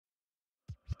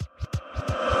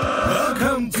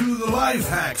Welcome to the Life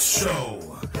Hacks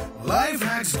Show. Life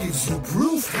Hacks gives you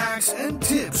proof hacks and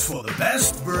tips for the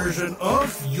best version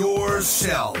of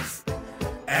yourself.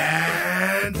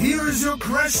 And here is your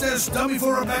crash test dummy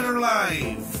for a better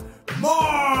life,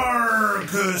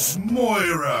 Marcus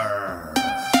Moirer.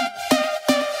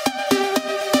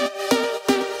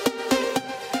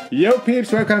 Yo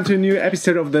peeps, welcome to a new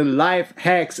episode of the Life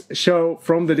Hacks Show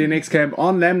from the DNX Camp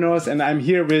on Lemnos, and I'm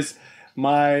here with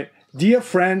my dear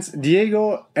friends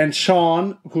Diego and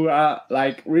Sean, who are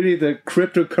like really the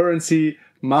cryptocurrency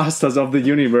masters of the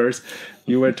universe.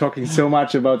 You were talking so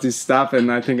much about this stuff, and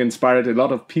I think inspired a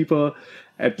lot of people,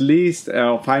 at least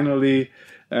finally,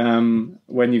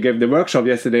 when you gave the workshop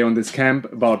yesterday on this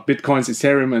camp about Bitcoins,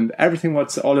 Ethereum, and everything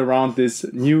what's all around this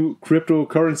new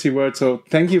cryptocurrency world. So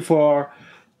thank you for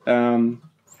thank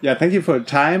you for your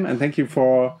time, and thank you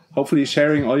for hopefully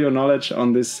sharing all your knowledge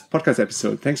on this podcast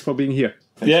episode. Thanks for being here.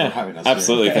 Thanks for having us.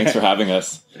 Absolutely. Thanks for having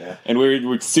us. Yeah. And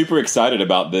we're super excited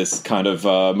about this kind of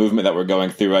movement that we're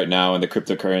going through right now in the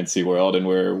cryptocurrency world. And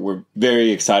we're very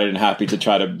excited and happy to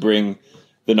try to bring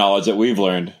the knowledge that we've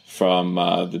learned from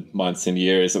the months and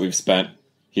years that we've spent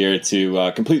here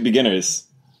to complete beginners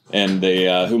and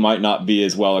who might not be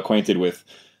as well acquainted with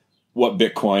what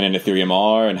Bitcoin and Ethereum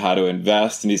are and how to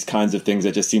invest and these kinds of things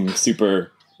that just seem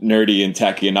super nerdy and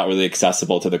techy and not really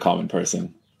accessible to the common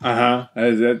person.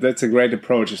 That's a great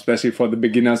approach, especially for the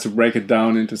beginners, to break it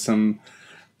down into some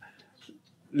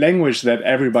language that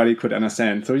everybody could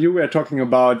understand. So you were talking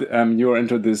about you're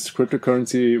into this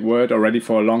cryptocurrency world already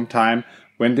for a long time.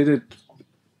 When did it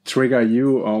trigger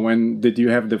you, or when did you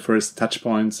have the first touch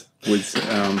points with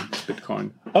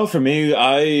Bitcoin? Oh, for me,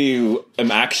 I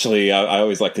am actually, I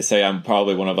always like to say I'm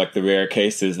probably one of like the rare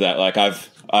cases that like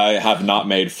I have not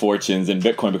made fortunes in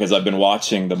Bitcoin because I've been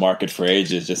watching the market for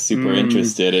ages, just super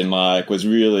interested, and like was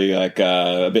really like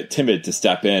a bit timid to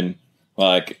step in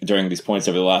like during these points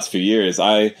over the last few years.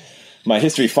 My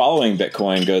history following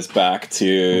Bitcoin goes back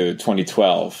to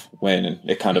 2012 when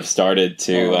it kind of started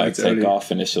to take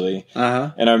off initially.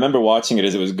 And I remember watching it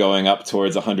as it was going up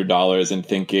towards $100 and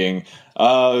thinking,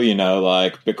 oh, you know,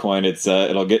 like Bitcoin,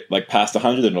 it'll get like past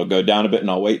 100 and it'll go down a bit, and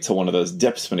I'll wait till one of those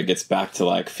dips when it gets back to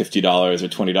like $50 or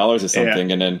 $20 or something.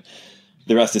 Yeah. And then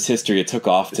the rest is history. It took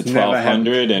off to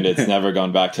 1,200 and it's never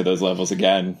gone back to those levels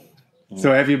again.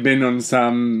 So have you been on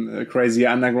some crazy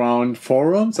underground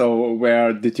forums, or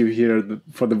where did you hear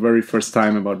for the very first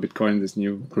time about Bitcoin, this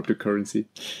new cryptocurrency?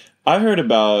 I heard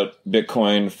about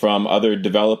Bitcoin from other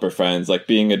developer friends. Like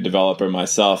being a developer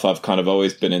myself, I've kind of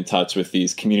always been in touch with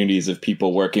these communities of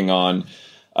people working on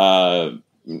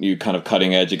new kind of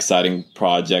cutting edge, exciting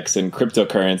projects. And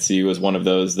cryptocurrency was one of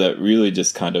those that really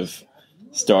just kind of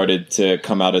started to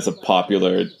come out as a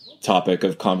popular topic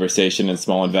of conversation and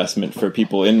small investment for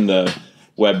people in the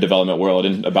web development world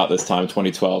in about this time,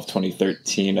 2012,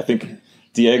 2013. I think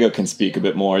Diego can speak a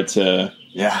bit more to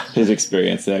his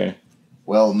experience there.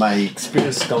 Well, my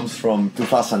experience comes from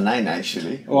 2009,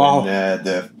 actually. Wow. When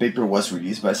the paper was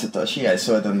released by Satoshi. I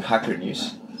saw it on Hacker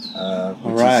News.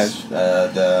 Which is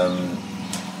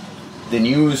the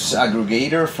news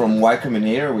aggregator from Y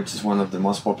Combinator, which is one of the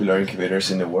most popular incubators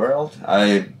in the world.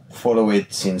 I follow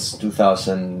it since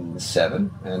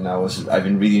 2007, and I've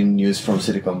been reading news from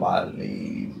Silicon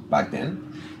Valley back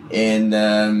then. And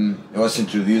it was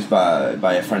introduced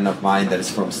by a friend of mine that is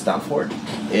from Stanford.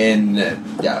 And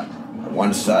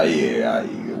once I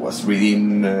was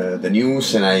reading the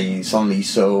news, and I suddenly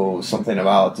saw something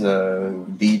about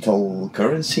digital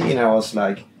currency, and I was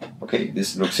like, okay,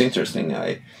 this looks interesting.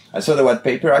 I saw the white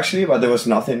paper actually, but there was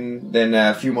nothing. Then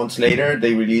a few months later,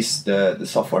 they released the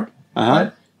software,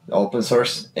 right? Open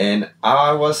source, and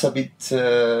I was a bit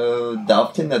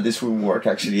doubting that this would work.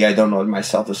 Actually, I don't know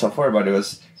myself the software, but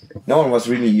no one was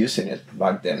really using it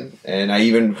back then, and I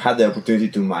even had the opportunity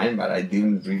to mine, but I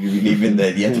didn't really believe in the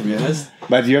idea, to be honest.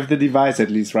 But you have the device at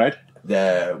least, right?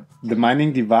 The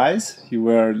mining device. You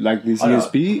were like this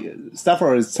USB stuff,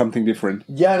 or is it something different?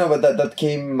 Yeah, no, but that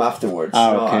came afterwards.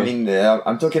 Okay. I mean,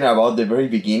 I'm talking about the very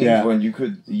beginning when you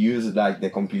could use like the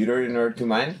computer in order to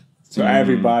mine. So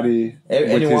everybody,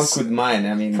 anyone could mine.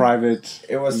 I mean, private.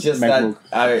 It was just MacBook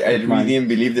that I really didn't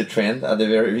believe the trend at the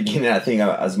very beginning. I think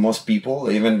as most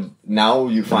people, even now,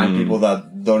 you find people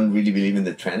that don't really believe in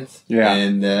the trend. Yeah.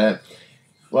 And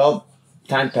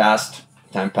time passed,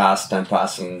 and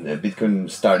Bitcoin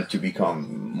started to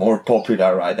become more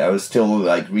popular. Right, I was still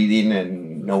like reading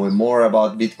and knowing more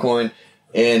about Bitcoin,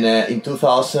 and in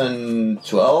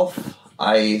 2012.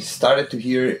 I started to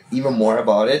hear even more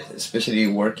about it, especially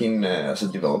working as a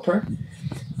developer.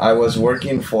 I was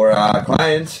working for a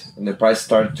client, and the price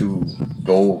started to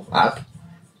go up.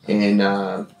 And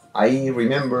I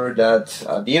remember that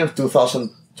at the end of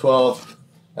 2012,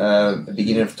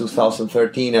 beginning of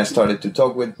 2013, I started to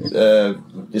talk with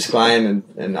this client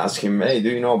and ask him, hey, do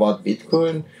you know about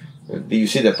Bitcoin? Do you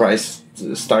see the price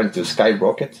starting to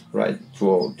skyrocket, right,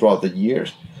 throughout the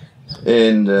years?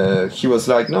 And he was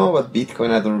like, no, but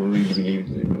Bitcoin, I don't really believe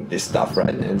in this stuff,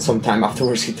 right? And sometime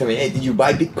afterwards he told me, hey, did you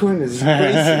buy Bitcoin? This is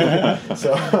crazy.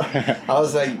 So I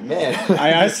was like, man.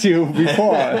 I asked you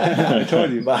before. I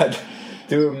told you. But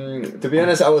to be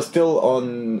honest, I was still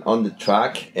on the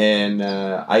track, and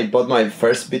I bought my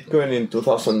first Bitcoin in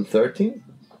 2013.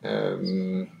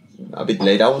 A bit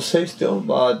late, I would say,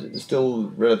 but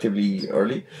still relatively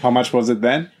early. How much was it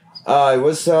then? I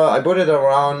bought it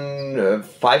around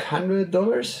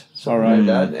 $500, something like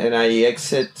that, and I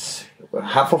exit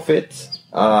half of it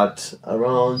at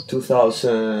around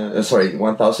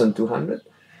 1,200.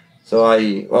 So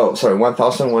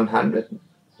 1,100,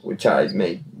 which I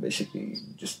made basically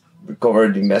just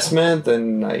recovered the investment,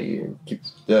 and I keep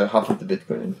the half of the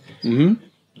Bitcoin. Mm-hmm.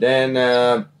 Then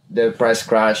the price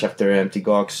crashed after Mt.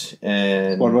 Gox.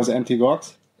 And what was Mt.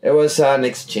 Gox? It was an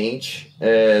exchange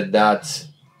that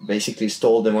basically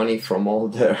stole the money from all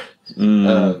the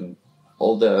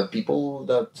people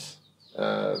that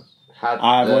had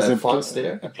funds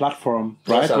there. A platform,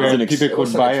 right? Where people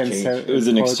could buy and sell. It was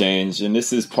an exchange, and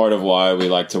this is part of why we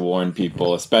like to warn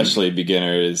people, especially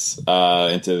beginners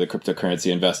into the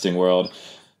cryptocurrency investing world,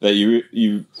 that you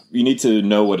need to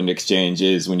know what an exchange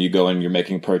is when you go and you're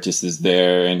making purchases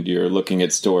there and you're looking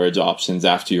at storage options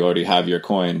after you already have your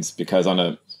coins, because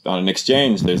on an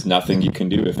exchange, there's nothing you can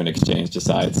do if an exchange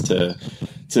decides to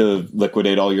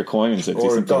liquidate all your coins.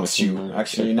 Or dox you.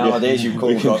 Actually, nowadays you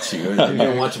call dox you. You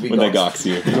don't want to be when doxed.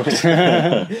 they dox you.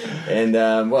 And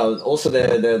also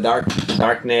the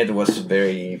dark net was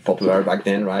very popular back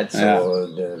then, right?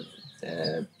 So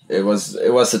it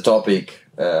was a topic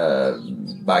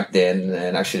back then.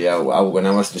 And actually, when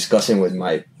I was discussing with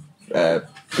my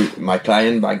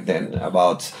client back then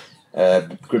about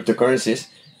cryptocurrencies,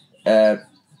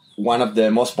 one of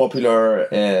the most popular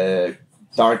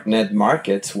darknet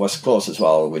markets was closed as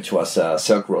well, which was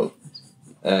Silk Road.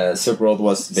 Silk Road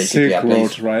was basically a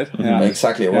place, right? Yeah.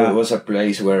 Exactly. Yeah. It was a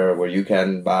place where you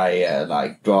can buy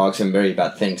like drugs and very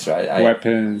bad things, right?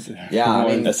 Weapons. Yeah, I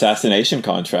mean assassination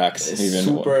contracts. Even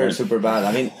super bad.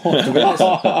 I mean, to be honest,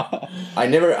 I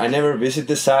never visit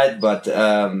the site, but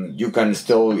you can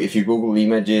still, if you Google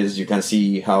images, you can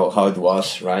see how it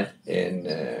was, right? And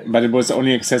but it was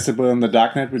only accessible on the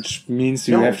darknet, which means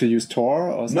you have to use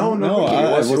Tor or something. No,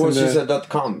 really. It was just a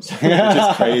 .com, which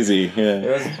is crazy. Yeah, it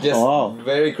was just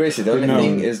very crazy. The only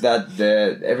thing is that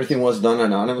everything was done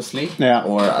anonymously,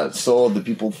 or so the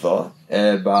people thought.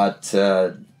 But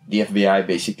the FBI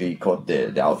basically caught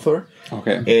the author.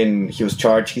 Okay, and he was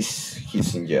charged.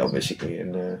 He's in jail basically,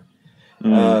 and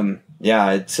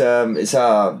it's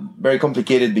a very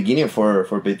complicated beginning for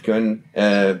Bitcoin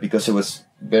because it was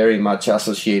very much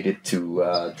associated to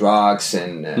drugs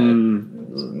and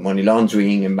money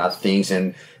laundering and bad things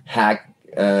and hack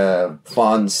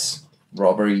funds,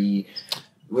 robbery,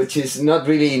 which is not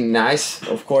really nice,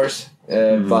 of course,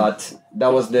 but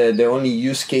that was the only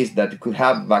use case that it could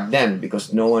have back then,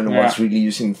 because no one was really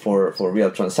using for real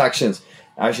transactions.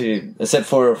 Actually, except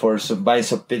for buying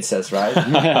some pizzas, right?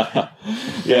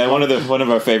 Yeah, one of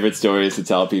our favorite stories to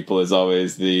tell people is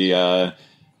always the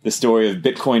story of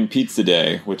Bitcoin Pizza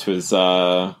Day, which was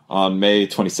on May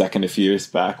 22nd, a few years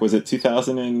back. Was it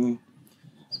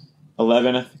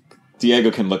 2011?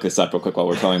 Diego can look this up real quick while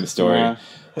we're telling the story. Yeah.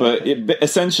 But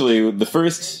essentially, the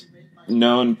first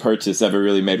known purchase ever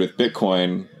really made with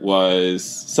Bitcoin was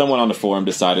someone on the forum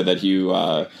decided that he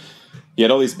had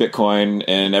all these Bitcoin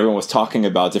and everyone was talking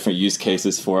about different use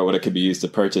cases for it, what it could be used to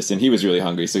purchase, and he was really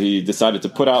hungry. So he decided to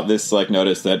put out this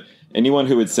notice that anyone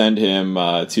who would send him 2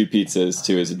 pizzas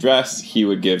to his address, he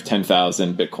would give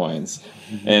 10,000 Bitcoins.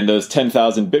 Mm-hmm. And those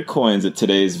 10,000 Bitcoins at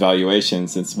today's valuation,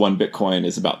 since one Bitcoin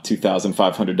is about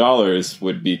 $2,500,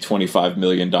 would be $25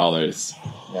 million.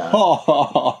 Yeah.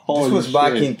 This was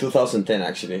back in 2010,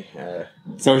 actually.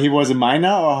 So he was a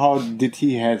miner, or how did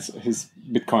he have his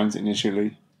Bitcoins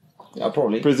initially? Yeah,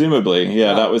 probably. Presumably,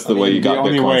 that was the way you got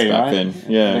Bitcoins back then.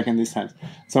 Yeah, back in these times.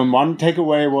 So one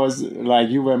takeaway was, like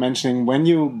you were mentioning, when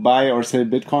you buy or sell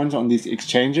Bitcoins on these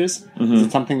exchanges, is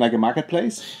it something like a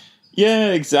marketplace?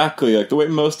 Yeah, exactly. Like the way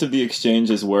most of the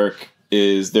exchanges work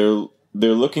is they're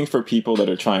looking for people that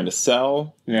are trying to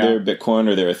sell their Bitcoin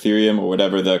or their Ethereum or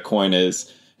whatever the coin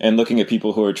is, and looking at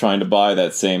people who are trying to buy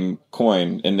that same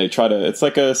coin, and they try to. It's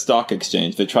like a stock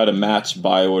exchange. They try to match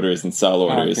buy orders and sell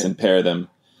orders and pair them.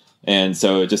 And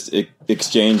so it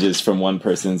exchanges from one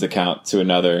person's account to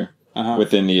another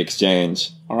within the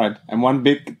exchange. All right. And one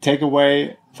big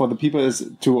takeaway for the people is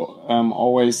to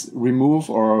always remove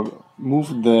or move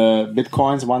the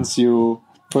Bitcoins once you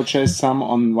purchase some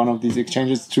on one of these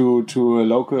exchanges to a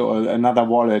local or another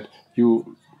wallet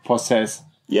you possess.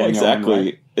 Yeah, exactly. Own,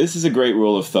 right? This is a great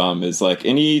rule of thumb, is like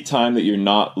any time that you're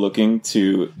not looking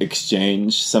to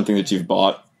exchange something that you've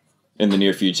bought in the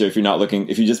near future, if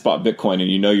you just bought Bitcoin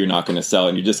and you know you're not going to sell it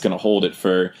and you're just going to hold it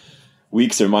for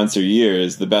weeks or months or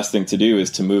years, the best thing to do is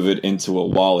to move it into a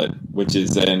wallet, which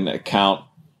is an account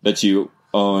that you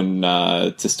own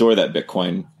to store that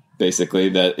Bitcoin, basically,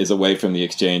 that is away from the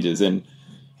exchanges. And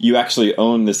you actually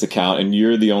own this account, and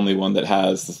you're the only one that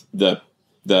has the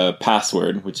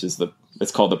password, which is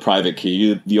it's called the private key.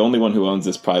 You're the only one who owns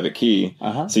this private key.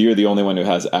 So you're the only one who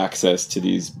has access to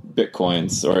these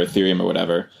Bitcoins or Ethereum or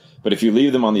whatever. But if you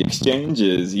leave them on the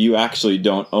exchanges, you actually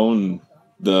don't own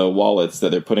the wallets that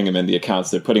they're putting them in, the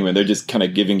accounts they're putting them in. They're just kind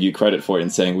of giving you credit for it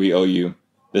and saying, we owe you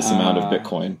this amount of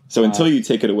Bitcoin. So until you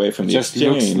take it away from the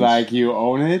exchange... Just looks like you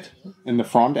own it in the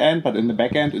front end, but in the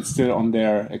back end, it's still on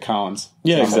their accounts.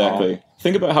 Yeah, exactly.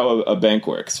 Think about how a bank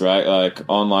works, right? Like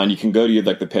online, you can go to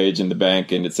the page in the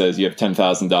bank and it says you have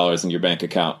 $10,000 in your bank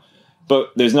account.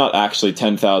 But there's not actually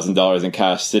 $10,000 in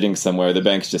cash sitting somewhere. The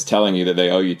bank's just telling you that they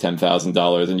owe you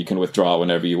 $10,000 and you can withdraw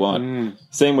whenever you want.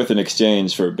 Same with an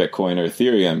exchange for Bitcoin or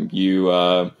Ethereum. You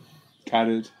got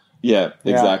it. Yeah,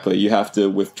 exactly. You have to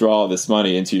withdraw this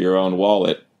money into your own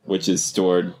wallet, which is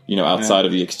stored, outside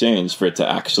of the exchange for it to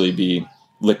actually be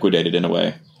liquidated in a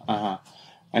way.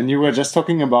 And you were just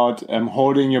talking about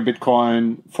holding your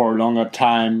Bitcoin for a longer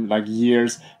time, like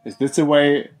years. Is this the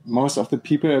way most of the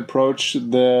people approach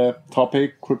the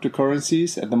topic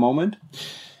cryptocurrencies at the moment?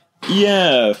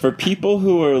 Yeah, for people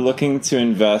who are looking to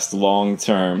invest long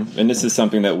term, and this is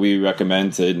something that we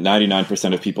recommend to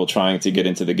 99% of people trying to get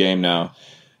into the game now,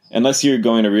 unless you're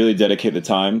going to really dedicate the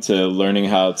time to learning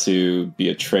how to be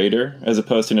a trader as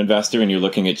opposed to an investor, and you're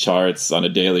looking at charts on a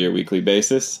daily or weekly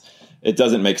basis, it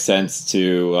doesn't make sense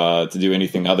to do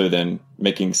anything other than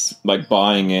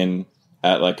buying in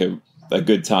at like a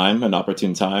good time, an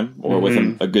opportune time, or with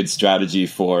a good strategy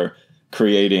for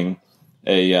creating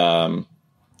a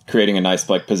nice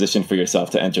position for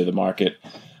yourself to enter the market.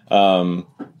 Talking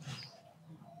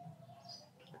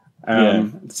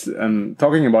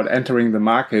about entering the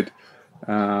market,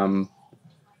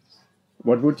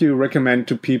 what would you recommend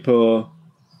to people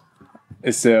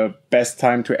is the best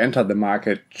time to enter the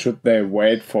market? Should they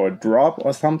wait for a drop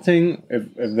or something if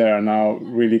they are now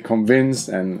really convinced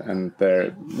and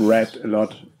they read a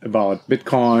lot about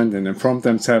Bitcoin and inform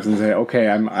themselves and say, okay,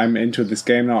 I'm into this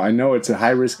game now. I know it's a high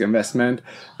risk investment,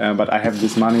 but I have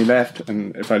this money left,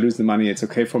 and if I lose the money, it's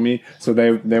okay for me. So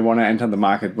they want to enter the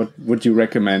market. What would you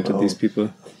recommend to these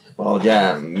people? Well,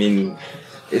 yeah, I mean,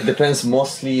 it depends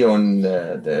mostly on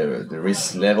the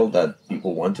risk level that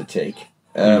people want to take.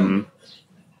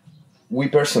 We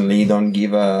personally don't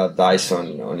give a dice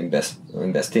on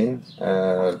investing.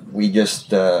 We just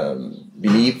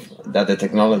believe that the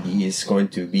technology is going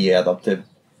to be adopted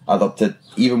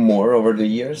even more over the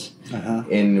years,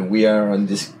 and we are on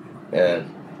this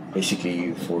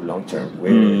basically for long term.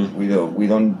 We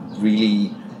don't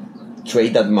really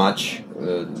trade that much.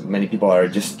 Many people are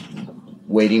just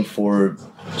waiting for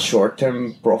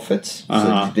short-term profits.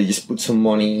 So they just put some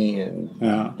money and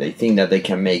they think that they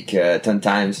can make 10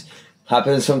 times.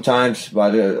 Happens sometimes,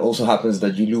 but it also happens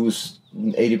that you lose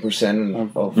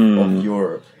 80% of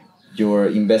your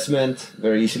investment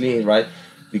very easily, right?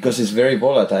 Because it's very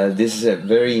volatile. This is a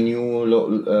very new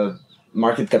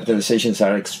market capitalizations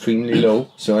are extremely low.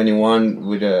 So anyone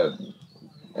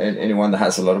that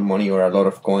has a lot of money or a lot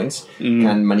of coins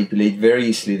can manipulate very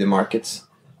easily the markets,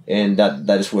 and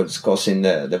that is what's causing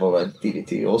the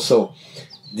volatility. Also,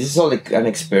 this is all like an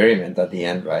experiment at the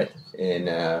end, right?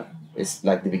 And it's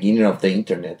like the beginning of the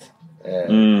internet. Back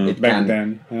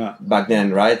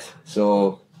then, right?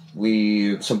 So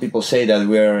some people say that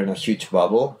we're in a huge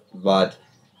bubble, but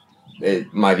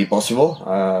it might be possible.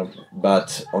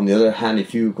 But on the other hand,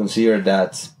 if you consider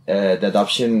that the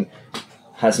adoption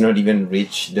has not even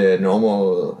reached the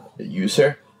normal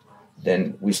user,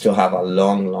 then we still have a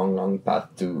long path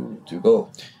to go.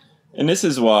 And this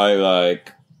is why,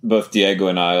 both Diego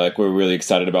and I, we're really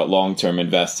excited about long-term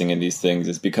investing in these things,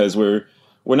 is because we're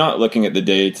not looking at the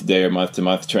day-to-day or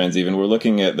month-to-month trends even. We're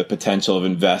looking at the potential of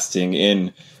investing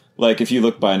in, if you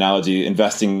look by analogy,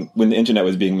 investing when the internet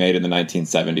was being made in the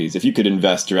 1970s. If you could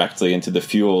invest directly into the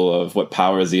fuel of what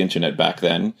powers the internet back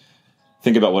then,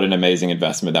 think about what an amazing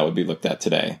investment that would be looked at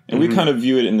today. And we kind of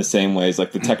view it in the same ways, the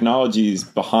technologies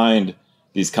behind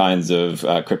these kinds of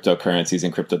cryptocurrencies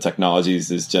and crypto technologies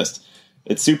is just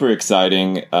it's super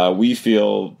exciting. We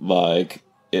feel like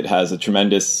it has a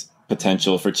tremendous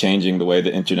potential for changing the way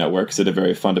the internet works at a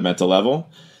very fundamental level.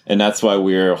 And that's why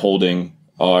we're holding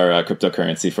our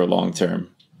cryptocurrency for long-term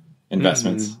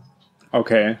investments.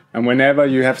 Okay. And whenever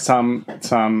you have some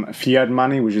fiat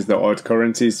money, which is the old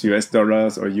currencies, US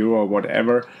dollars or euro or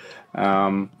whatever,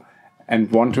 and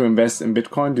want to invest in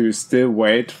Bitcoin, do you still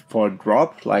wait for a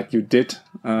drop like you did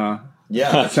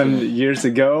some years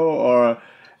ago? Or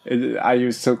are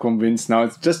you so convinced now?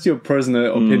 It's just your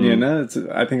personal opinion.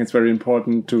 I think it's very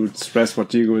important to stress what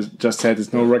Diego just said.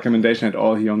 There's no recommendation at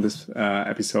all here on this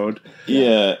episode.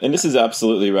 Yeah, and this is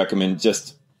absolutely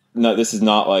this is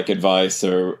not like advice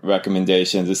or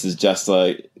recommendations. This is just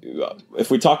like, if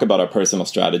we talk about our personal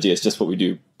strategy, it's just what we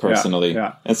do personally.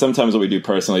 Yeah. And sometimes what we do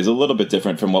personally is a little bit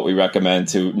different from what we recommend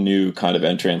to new kind of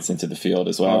entrants into the field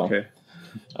as well. Okay.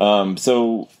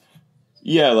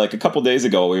 Like a couple days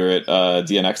ago, we were at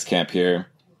DNX Camp here.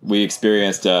 We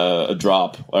experienced a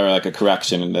drop, or like a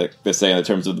correction, in the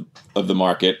terms of the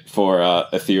market for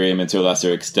Ethereum and to a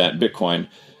lesser extent Bitcoin.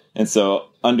 And so,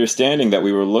 understanding that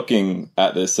we were looking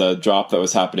at this drop that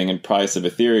was happening in price of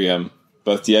Ethereum,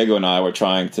 both Diego and I were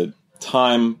trying to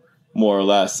time more or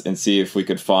less and see if we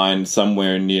could find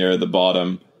somewhere near the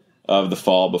bottom of the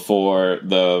fall before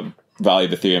the value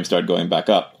of Ethereum started going back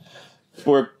up.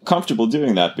 We're comfortable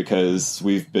doing that because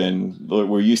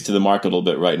we're used to the market a little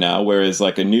bit right now, whereas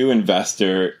like a new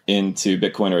investor into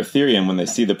Bitcoin or Ethereum, when they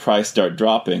see the price start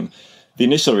dropping, the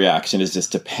initial reaction is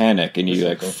just to panic, and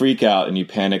you freak out and you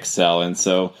panic sell. And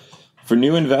so for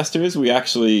new investors, we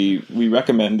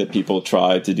recommend that people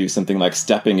try to do something like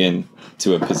stepping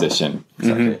into a position.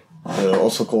 Exactly.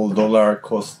 Also called dollar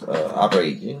cost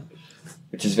averaging,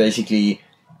 which is basically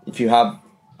if you have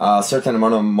a certain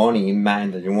amount of money in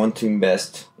mind that you want to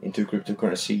invest into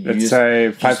cryptocurrency. Let's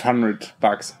say $500.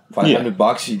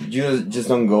 $500. You just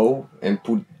don't go and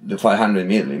put the 500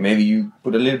 immediately. Maybe you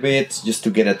put a little bit just to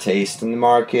get a taste in the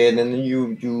market, and then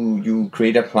you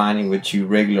create a plan in which you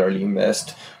regularly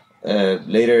invest.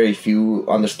 Later, if you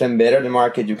understand better the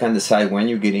market, you can decide when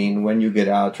you get in, when you get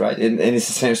out, right? And it's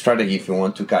the same strategy if you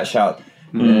want to cash out.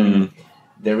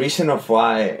 The reason of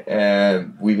why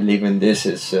we believe in this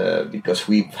is because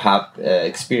we've had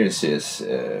experiences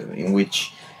in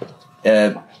which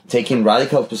taking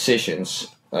radical positions,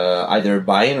 either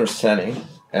buying or selling,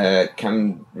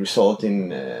 can result in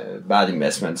bad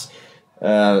investments.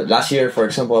 Last year, for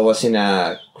example, I was in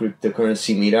a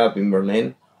cryptocurrency meetup in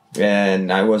Berlin,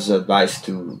 and I was advised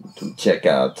to check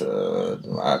out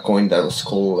a coin that was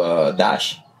called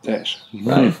Dash.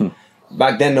 Right?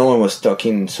 Back then, no one was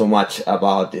talking so much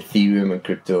about Ethereum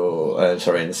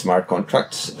and and smart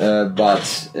contracts,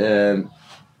 but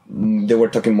they were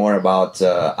talking more about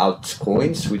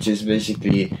altcoins, which is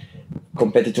basically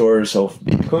competitors of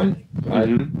Bitcoin,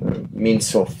 right?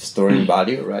 Means of storing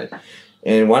value, right?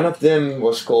 And one of them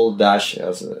was called Dash,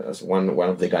 as one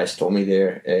of the guys told me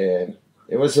there.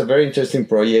 It was a very interesting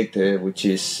project, which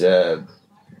is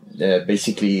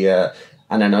basically an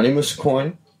anonymous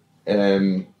coin.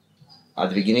 At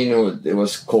the beginning, it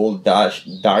was called Dash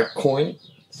Dark Coin,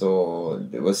 so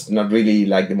it was not really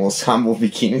like the most humble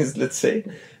beginnings, let's say.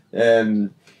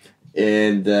 And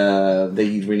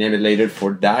they renamed it later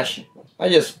for Dash. I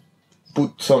just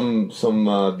put some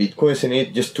bitcoins in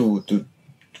it just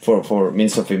for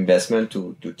means of investment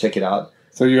to check it out.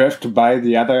 So you have to buy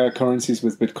the other currencies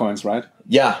with bitcoins, right?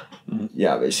 Yeah,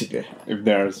 yeah, basically. If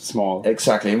they're small.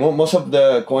 Exactly. Most of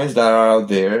the coins that are out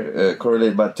there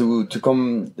correlate, but to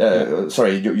come,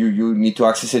 you need to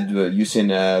access it using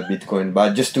Bitcoin.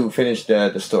 But just to finish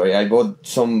the story, I bought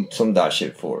some Dash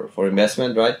for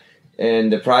investment, right?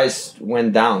 And the price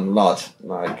went down a lot.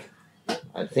 Like,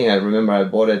 I think I remember I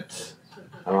bought it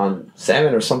around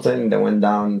 7 or something. That went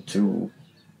down to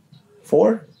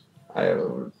 4. I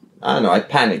don't know. I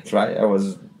panicked, right? I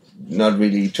was not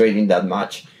really trading that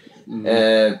much.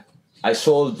 I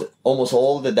sold almost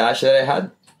all the Dash that I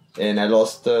had, and I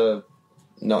lost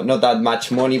not that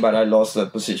much money, but I lost the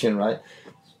position, right?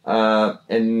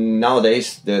 And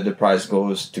nowadays the price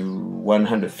goes to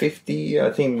 150.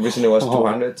 I think recently it was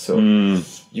 200. So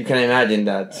you can imagine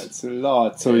that. That's a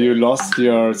lot. So you lost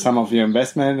some of your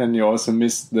investment, and you also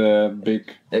missed the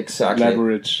big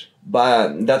leverage.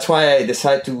 But that's why I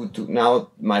decide to now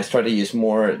my strategy is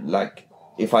more like,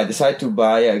 if I decide to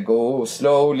buy, I go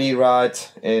slowly,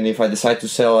 right? And if I decide to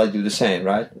sell, I do the same,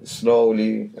 right?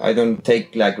 Slowly. I don't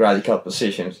take like radical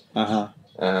positions. Never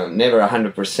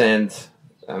 100%.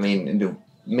 I mean,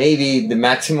 maybe the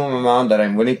maximum amount that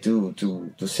I'm willing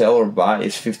to sell or buy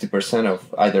is 50%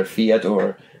 of either fiat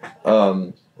or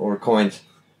coins.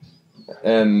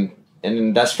 And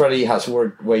that strategy has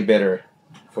worked way better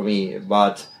for me.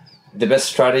 But the best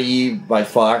strategy by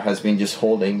far has been just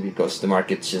holding, because the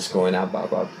market's just going up.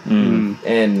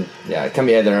 And yeah, it can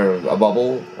be either a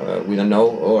bubble, we don't know,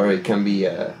 or it can be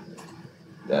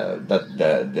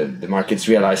that the market's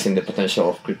realizing the potential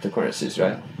of cryptocurrencies,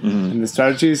 right? And the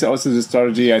strategy is also the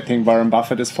strategy I think Warren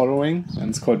Buffett is following, and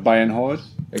it's called buy and hold.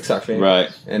 Exactly. Right.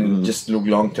 And just look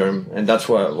long term, and that's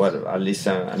what at least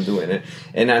I'm doing.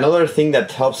 And another thing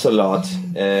that helps a lot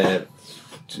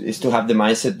is to have the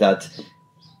mindset that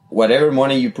whatever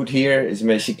money you put here is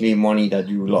basically money that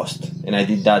you lost. And I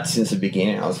did that since the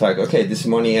beginning. I was like, okay, this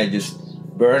money I just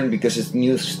burn because it's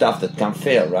new stuff that can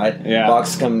fail, right? Yeah.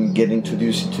 Bugs can get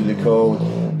introduced into the code,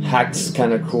 hacks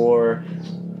can occur,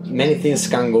 many things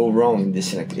can go wrong in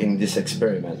this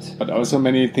experiment. But also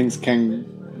many things can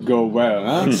go well.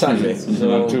 Huh? Exactly.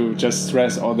 Not to just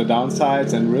stress all the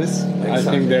downsides and risks. I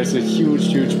think there's a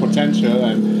huge potential,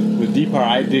 and the deeper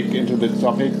I dig into the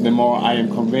topic, the more I am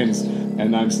convinced.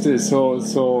 And I'm still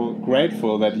so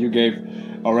grateful that you gave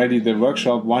already the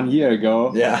workshop 1 year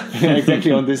ago. Yeah.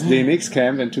 Exactly on this DNX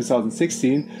camp in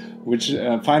 2016, which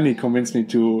finally convinced me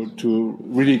to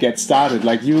really get started.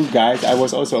 Like you guys, I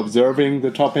was also observing the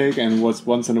topic and was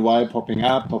once in a while popping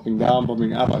up, popping down,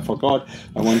 popping up. I forgot.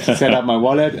 I wanted to set up my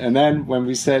wallet. And then when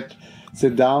we sit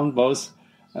down both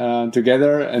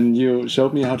together and you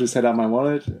showed me how to set up my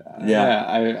wallet,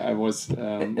 I was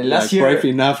brave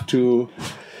enough to...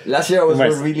 Last year I was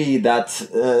not really that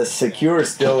secure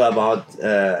still about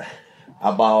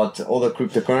all the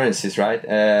cryptocurrencies,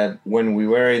 right? When we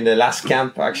were in the last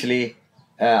camp, actually,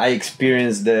 I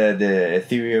experienced the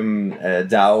Ethereum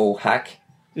DAO hack.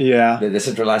 Yeah. The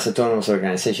decentralized autonomous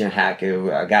organization hack.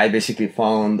 A guy basically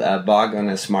found a bug on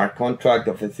a smart contract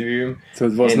of Ethereum. So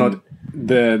it was not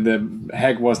the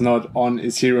hack was not on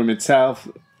Ethereum itself,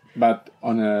 but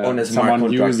on a smart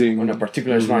contract, on a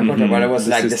particular smart contract. But it was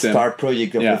like system. The star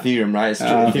project of Ethereum, right? So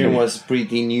Ethereum was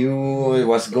pretty new. It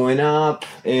was going up,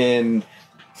 and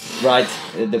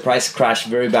the price crashed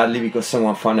very badly because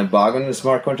someone found a bug on the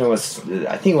smart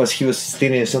contract. He was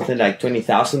stealing something like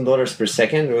 $20,000 per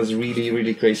second. It was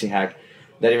really crazy hack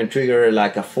that even triggered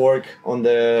like a fork on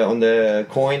the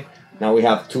coin. Now we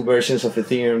have two versions of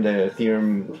Ethereum: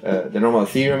 the normal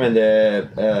Ethereum and the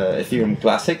Ethereum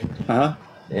Classic.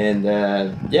 And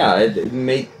it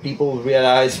made people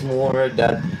realize more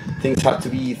that things have to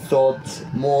be thought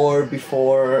more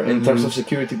before in terms of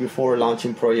security before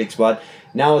launching projects. But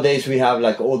nowadays we have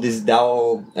like all these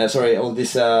ICO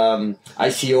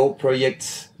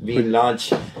projects being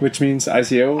launched. Which means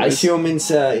ICO? ICO means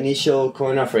initial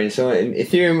coin offering. So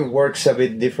Ethereum works a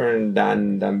bit different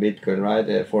than Bitcoin,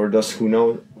 right? For those who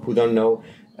don't know,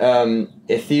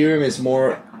 Ethereum is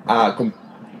more a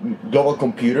global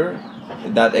computer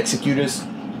that executes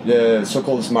the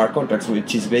so-called smart contracts,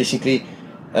 which is basically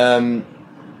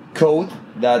code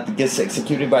that gets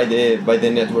executed by the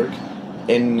network,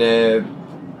 and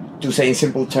to say in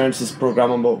simple terms, is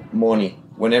programmable money.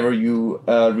 Whenever you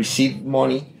receive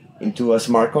money into a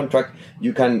smart contract,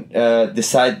 you can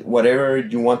decide whatever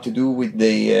you want to do with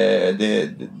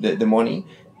the money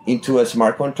into a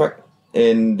smart contract,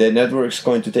 and the network is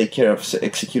going to take care of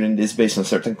executing this based on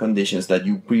certain conditions that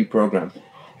you pre-program.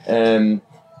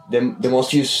 The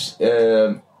most used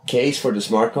case for the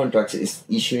smart contracts is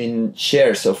issuing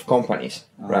shares of companies,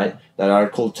 right? That are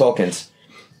called tokens,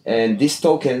 and these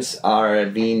tokens are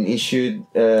being issued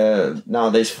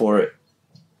nowadays for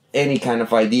any kind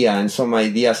of idea, and some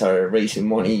ideas are raising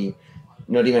money,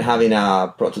 not even having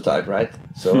a prototype, right?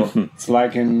 So it's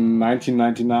like in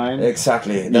 1999.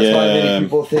 Exactly. That's why many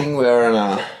people think we're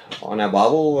on a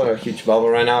bubble, a huge bubble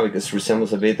right now, because it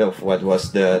resembles a bit of what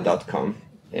was the .com.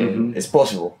 And it's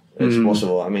possible. It's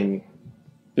possible. I mean,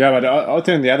 yeah, but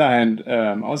also on the other hand,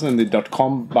 also in the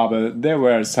 .com bubble, there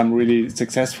were some really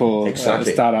successful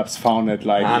startups founded,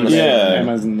 like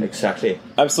Amazon. Exactly.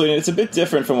 Absolutely. It's a bit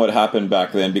different from what happened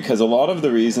back then, because a lot of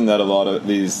the reason that a lot of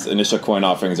these initial coin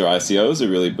offerings or ICOs are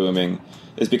really booming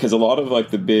is because a lot of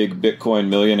like the big Bitcoin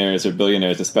millionaires or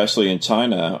billionaires, especially in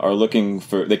China, are looking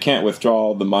for, they can't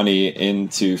withdraw the money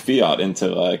into fiat, into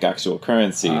like actual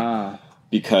currency.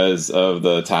 Because of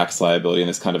the tax liability and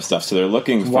this kind of stuff. So they're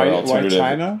looking for alternative. Why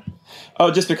China? Oh,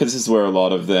 just because this is where a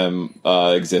lot of them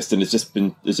exist. And it's just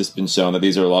been shown that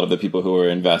these are a lot of the people who are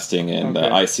investing in the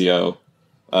ICO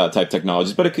type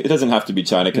technologies. But it doesn't have to be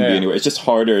China. It can be anywhere. It's just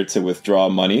harder to withdraw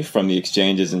money from the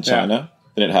exchanges in China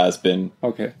than it has been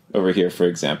over here, for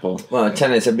example. Well,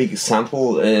 China is a big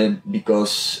example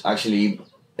because actually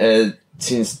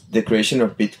since the creation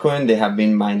of Bitcoin, they have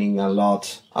been mining a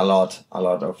lot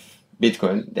of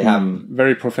Bitcoin. They have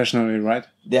very professionally, right?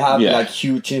 They have like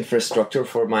huge infrastructure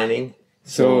for mining.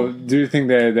 So do you think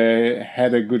they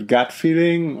had a good gut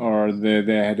feeling, or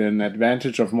they had an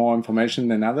advantage of more information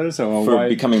than others, or For why?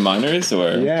 Becoming miners,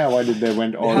 or Why did they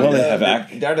went all?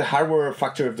 They're the hardware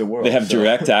factory of the world. they have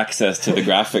direct access to the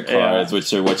graphic cards,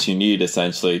 which are what you need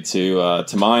essentially to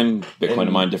mine Bitcoin,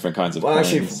 to mine different kinds of coins.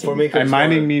 Actually, for me, And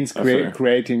mining means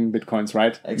creating bitcoins,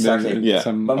 right? Exactly.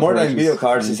 But more than video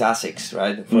cards is ASICs,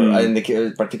 right? In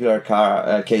the particular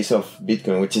case of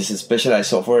Bitcoin, which is a specialized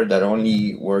software that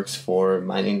only works for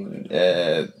mining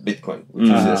Bitcoin, which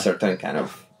is a certain kind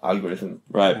of algorithm.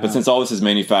 Right, but since all this is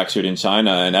manufactured in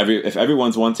China, and if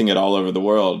everyone's wanting it all over the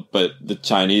world, but the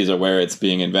Chinese are where it's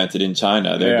being invented in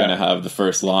China, they're going to have the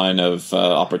first line of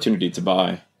opportunity to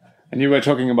buy. And you were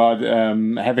talking about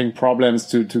having problems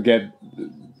to get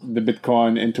the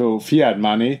Bitcoin into fiat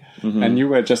money, and you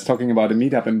were just talking about a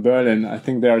meetup in Berlin. I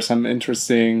think there are some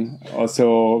interesting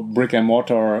also brick and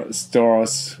mortar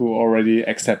stores who already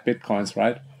accept Bitcoins,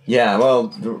 right? Yeah,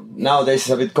 well, nowadays it's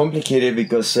a bit complicated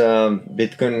because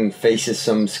Bitcoin faces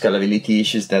some scalability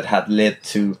issues that had led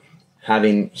to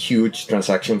having huge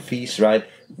transaction fees, right?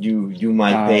 You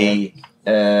might pay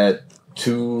 $2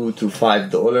 to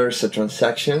 $5 a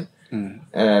transaction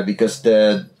because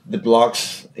the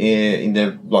blocks in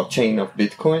the blockchain of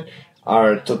Bitcoin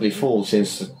are totally full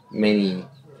since many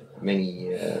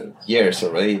years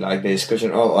already. Like the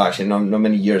discussion, actually not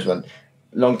many years, but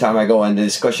long time ago, and the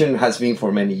discussion has been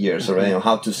for many years already on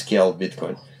how to scale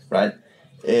Bitcoin, right?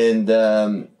 And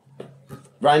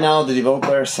right now the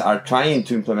developers are trying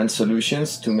to implement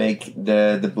solutions to make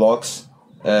the blocks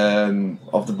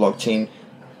of the blockchain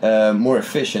more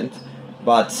efficient,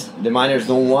 but the miners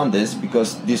don't want this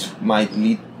because this might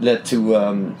lead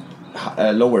to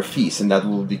lower fees, and that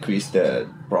will decrease the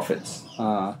profits.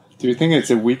 Do you think it's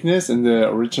a weakness in the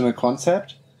original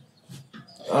concept?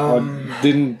 Or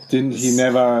didn't he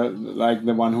never, like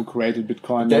the one who created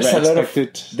Bitcoin,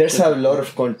 there's a lot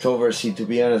of controversy, to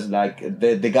be honest. Like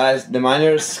the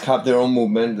miners have their own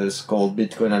movement that's called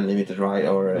Bitcoin Unlimited, right,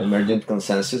 or Emergent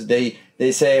Consensus. They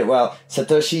say, well,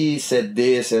 Satoshi said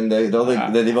this, and the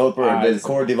developer, the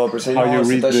core developer said,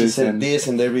 Satoshi said this,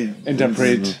 and they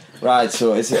interpret. Right,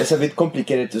 so it's a bit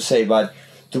complicated to say, but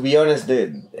to be honest,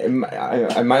 in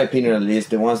my opinion at least,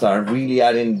 the ones that are really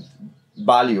adding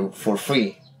value for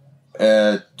free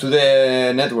to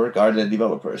the network are the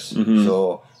developers.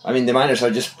 So I mean, the miners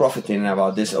are just profiting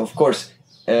about this. Of course,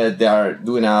 they are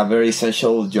doing a very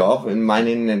essential job in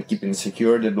mining and keeping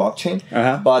secure the blockchain.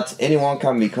 But anyone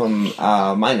can become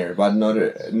a miner, but not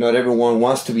everyone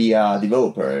wants to be a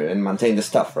developer and maintain the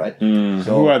stuff, right? So,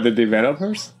 who are the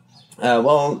developers?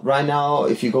 Well, right now,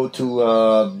 if you go to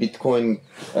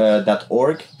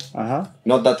bitcoin.org,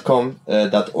 not .com,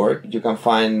 .org, you can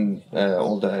find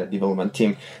all the development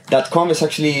team. .com is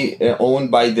actually owned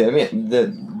by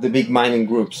the big mining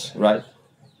groups, right?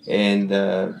 And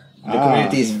the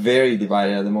community is very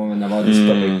divided at the moment about this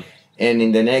topic. And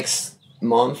in the next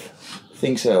month,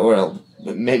 things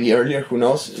maybe earlier, who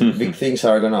knows, big things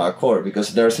are going to occur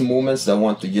because there's movements that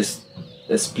want to just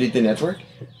split the network.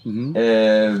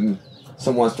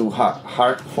 Some wants to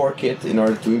hard fork it in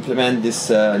order to implement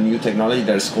this new technology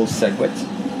that is called SegWit.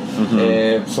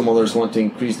 Some others want to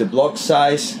increase the block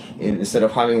size. Instead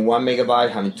of having 1 megabyte,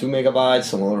 having 2 megabytes.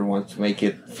 Some others want to make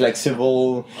it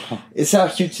flexible. It's a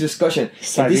huge discussion.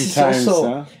 This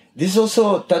is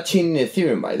also touching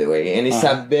Ethereum, by the way, and it's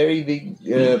a very big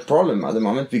problem at the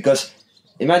moment because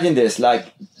imagine this: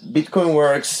 like Bitcoin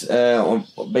works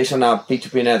based on a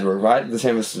P2P network, right? The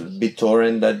same as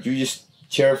BitTorrent, that you just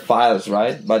share files,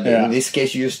 right? But in this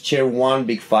case, you just share one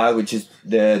big file, which is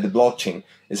the blockchain.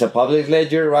 It's a public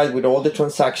ledger, right, with all the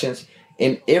transactions,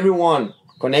 and everyone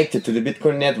connected to the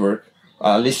Bitcoin network,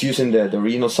 at least using the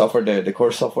original software, the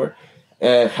core software,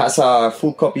 has a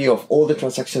full copy of all the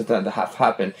transactions that have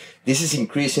happened. This is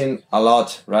increasing a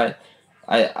lot, right?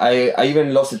 I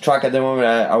even lost the track at the moment.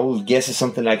 I would guess it's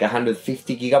something like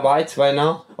 150 gigabytes by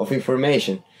now of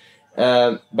information.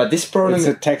 But this problem... It's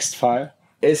a text file.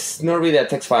 It's not really a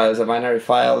text file. It's a binary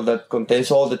file that contains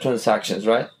all the transactions,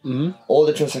 right? All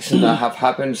the transactions that have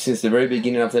happened since the very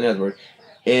beginning of the network.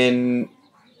 And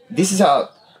this is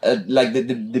like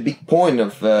the big point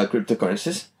of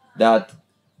cryptocurrencies, that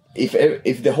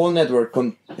if the whole network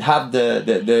have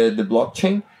the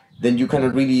blockchain, then you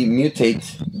cannot really mutate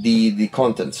the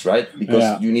contents, right?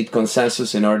 Because you need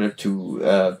consensus in order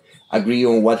to agree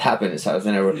on what happened inside of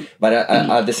the network. But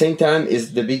at the same time,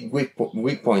 is the big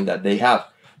weak point that they have,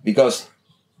 because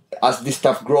as this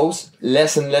stuff grows,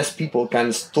 less and less people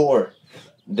can store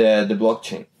the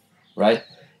blockchain, right?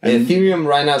 And Ethereum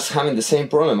right now is having the same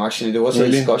problem. Actually, there was a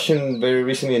discussion very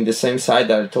recently in the same site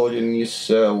that I told you,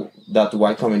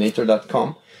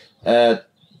 news.ycombinator.com,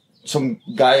 some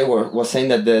guy was saying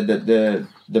that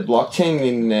the blockchain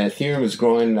in Ethereum is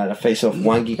growing at a pace of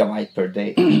 1 gigabyte per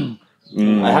day.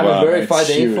 I haven't verified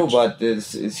the info, but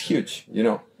it's huge, you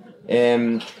know.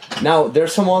 Now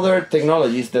there's some other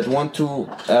technologies that want to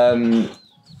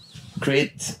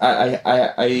create.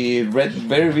 I read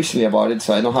very recently about it,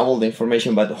 so I don't have all the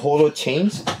information. But holo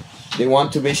chains, they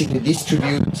want to basically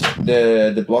distribute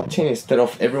the blockchain instead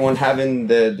of everyone having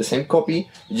the same copy,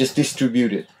 just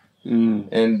distribute it.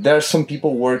 And there are some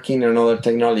people working on other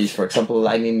technologies, for example,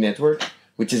 Lightning Network,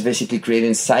 which is basically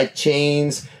creating side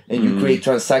chains, and you create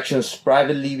transactions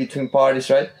privately between parties,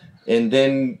 right? And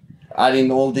then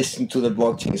adding all this into the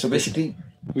blockchain. So basically,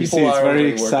 we see it's very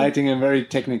exciting and very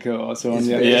technical also on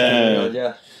the other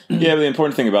side. Yeah, but the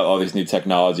important thing about all these new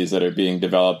technologies that are being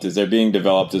developed is they're being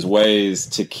developed as ways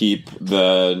to keep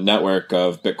the network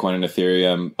of Bitcoin and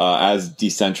Ethereum as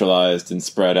decentralized and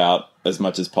spread out as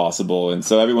much as possible. And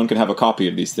so everyone can have a copy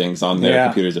of these things on their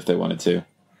computers if they wanted to.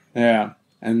 Yeah,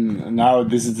 and now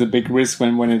this is a big risk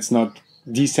when it's not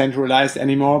decentralized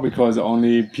anymore, because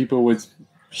only people with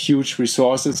huge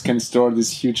resources can store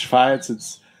these huge files.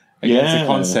 It's against the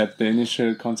concept, the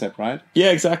initial concept, right? Yeah,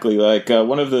 exactly. Like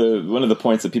one of the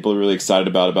points that people are really excited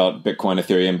about Bitcoin,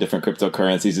 Ethereum, different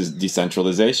cryptocurrencies is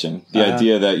decentralization. The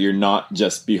idea that you're not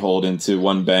just beholden to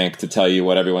one bank to tell you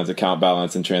what everyone's account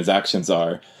balance and transactions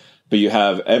are, but you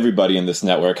have everybody in this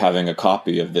network having a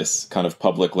copy of this kind of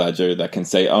public ledger that can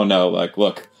say, oh no, like,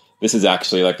 look, this is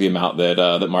actually like the amount that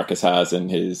that Marcus has in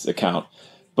his account.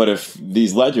 But if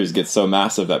these ledgers get so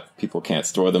massive that people can't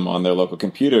store them on their local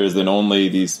computers, then only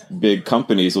these big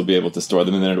companies will be able to store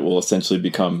them, and then it will essentially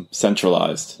become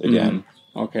centralized again.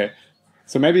 Okay.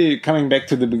 So maybe coming back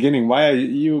to the beginning, why are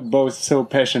you both so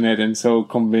passionate and so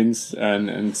convinced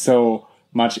and so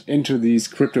much into these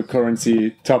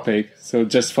cryptocurrency topic? So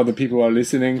just for the people who are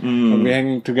listening, we're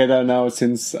hanging together now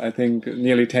since I think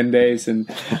nearly 10 days, and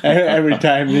every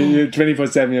time you're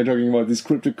 24/7 you're talking about this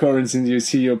cryptocurrency, and you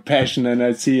see your passion, and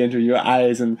I see into your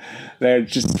eyes, and they're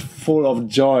just full of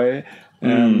joy.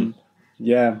 Picking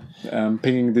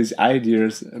these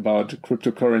ideas about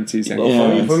cryptocurrencies.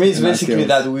 And for me it's basically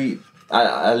that we,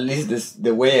 at least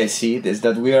the way I see it is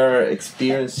that we are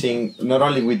experiencing, not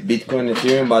only with Bitcoin and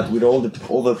Ethereum, but with all the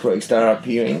projects that are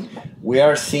appearing, we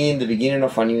are seeing the beginning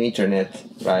of a new internet,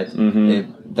 right?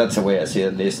 That's the way I see it,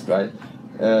 at least, right?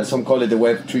 Some call it the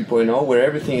Web 3.0, where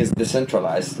everything is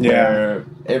decentralized, where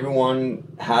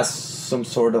everyone has some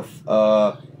sort of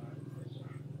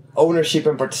ownership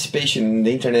and participation in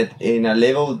the internet in a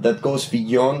level that goes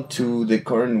beyond to the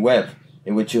current web,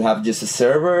 in which you have just a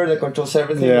server that controls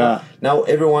everything. Now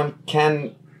everyone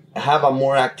can have a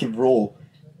more active role,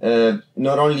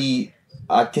 not only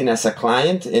acting as a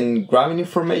client and grabbing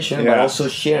information, but also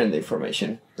sharing the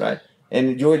information, right?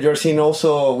 And you're seeing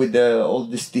also with all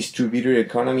this distributed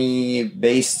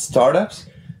economy-based startups,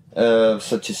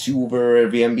 such as Uber,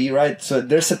 Airbnb, right? So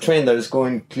there's a trend that is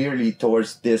going clearly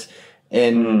towards this,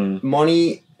 and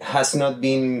money has not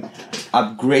been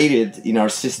upgraded in our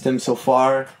system so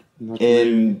far.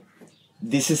 And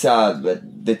this is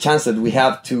the chance that we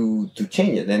have to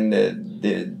change it. And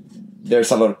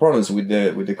there's a lot of problems with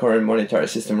the current monetary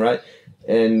system, right?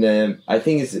 And I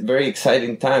think it's very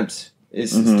exciting times.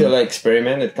 It's still an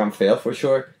experiment; it can fail for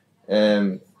sure.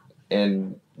 And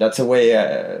that's the way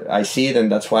I see it, and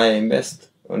that's why I invest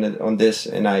on this,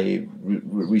 and I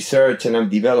research and I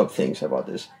develop things about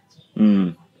this.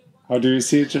 How do you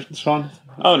see it, Sean?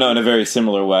 Oh, no, in a very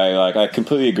similar way. Like, I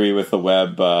completely agree with the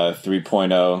Web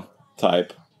 3.0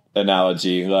 type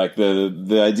analogy. Like,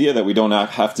 the idea that we don't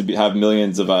have to have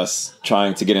millions of us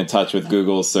trying to get in touch with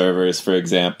Google servers, for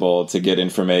example, to get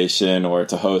information or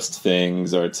to host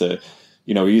things, or to,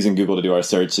 you know, we're using Google to do our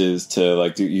searches, to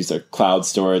like use our cloud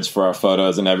storage for our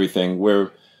photos and everything,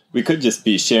 where we could just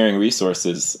be sharing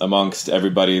resources amongst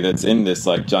everybody that's in this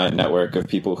like giant network of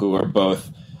people who are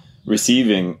both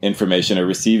receiving information or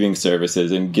receiving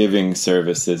services and giving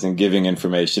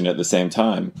information at the same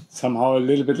time. Somehow a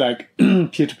little bit like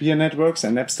peer-to-peer networks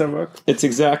and Napster work. It's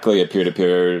exactly a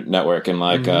peer-to-peer network, and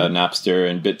like Napster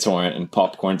and BitTorrent and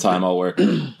Popcorn Time all work.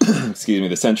 Excuse me.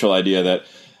 The central idea that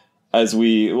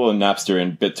Napster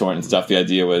and BitTorrent and stuff, the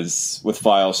idea was with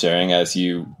file sharing, as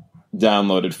you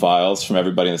downloaded files from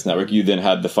everybody in this network, you then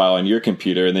had the file on your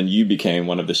computer, and then you became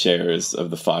one of the sharers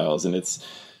of the files. And it's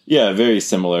very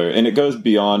similar. And it goes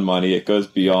beyond money. It goes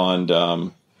beyond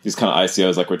these kind of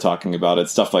ICOs like we're talking about.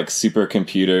 It's stuff like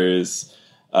supercomputers,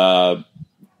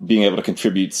 being able to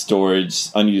contribute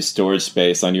unused storage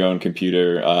space on your own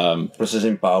computer.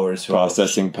 Processing power as well.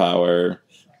 Processing power.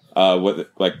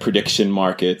 what like prediction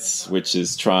markets, which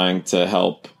is trying to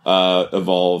help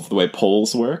evolve the way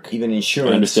polls work. Even insurance,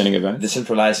 and understanding events,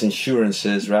 decentralized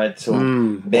insurances, right? So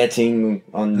betting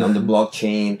on the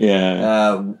blockchain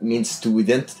means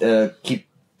to keep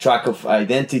track of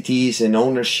identities and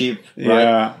ownership, right?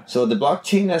 Yeah. So the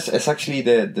blockchain is actually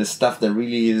the stuff that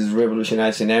really is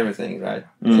revolutionizing everything, right?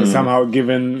 So somehow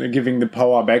giving the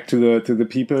power back to the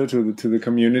people, to the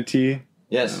community.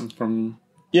 Yes. From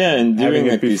and doing having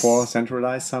it like before these,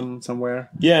 centralized somewhere.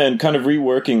 Yeah, and kind of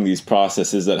reworking these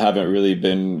processes that haven't really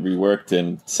been reworked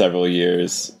in several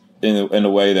years in a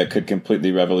way that could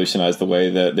completely revolutionize the way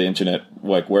that the internet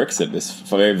like works at this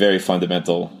very, very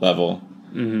fundamental level,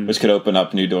 which could open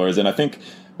up new doors. And I think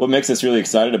what makes us really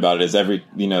excited about it is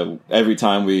every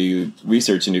time we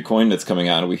research a new coin that's coming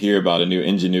out and we hear about a new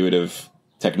ingenuitive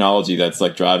technology that's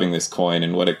like driving this coin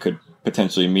and what it could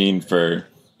potentially mean for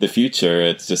the future,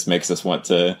 it just makes us want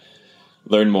to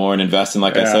learn more and invest. And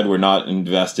like I said, we're not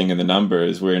investing in the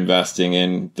numbers, we're investing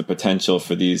in the potential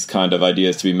for these kind of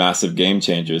ideas to be massive game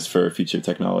changers for future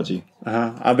technology.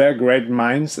 Are there great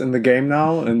minds in the game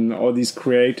now and all these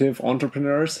creative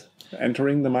entrepreneurs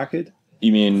entering the market?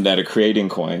 You mean that are creating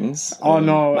coins? Oh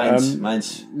no,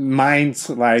 minds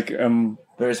like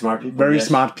very smart people, very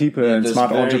smart people and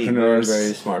smart entrepreneurs.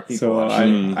 Very smart people. So I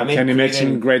can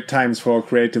imagine great times for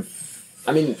creative,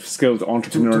 skilled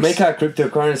entrepreneurs. To make a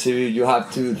cryptocurrency, you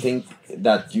have to think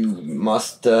that you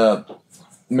must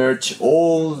merge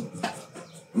all,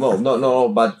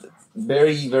 but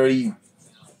very, very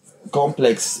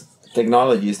complex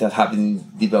technologies that have been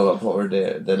developed over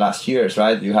the last years,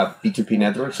 right? You have P2P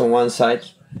networks on one side,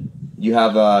 you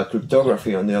have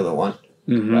cryptography on the other one,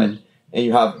 right? And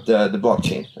you have the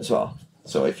blockchain as well.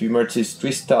 So if you merge these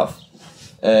three stuff,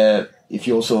 if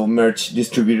you also merge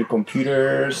distributed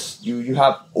computers, you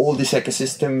have all this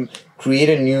ecosystem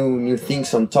creating new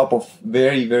things on top of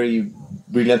very, very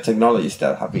brilliant technologies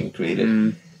that have been created.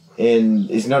 And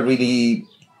it's not really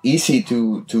easy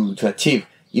to achieve,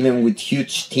 even with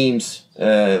huge teams.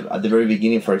 At the very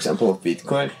beginning, for example, of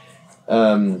Bitcoin,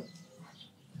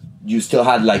 you still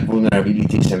had like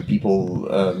vulnerabilities and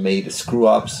people made screw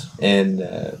ups and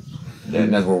the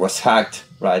network was hacked,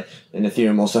 right? And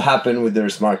Ethereum also happened with their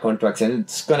smart contracts, and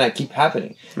it's gonna keep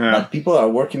happening. But people are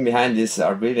working behind this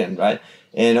are brilliant, right?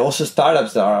 And also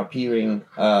startups that are appearing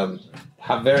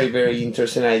have very, very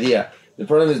interesting idea. The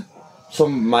problem is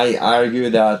some might argue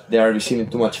that they are receiving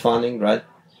too much funding, right?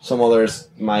 Some others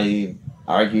might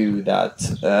argue that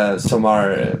some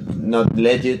are not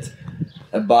legit,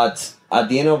 but at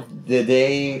the end of the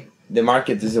day, the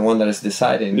market is the one that is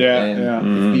deciding.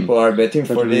 If people are betting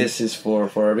for this, is for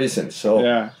a reason.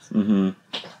 So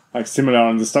like similar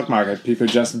on the stock market, people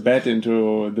just bet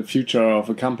into the future of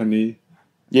a company.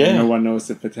 No one knows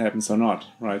if it happens or not,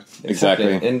 right?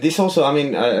 Exactly. And this also,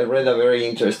 I read a very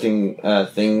interesting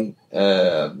thing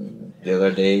the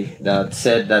other day that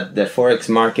said that the forex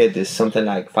market is something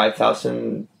like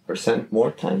 5,000%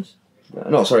 more times.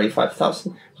 No, sorry,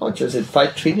 5,000. How much is it?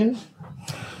 5 trillion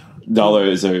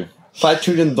dollars or $5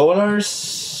 trillion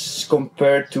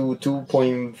compared to 2.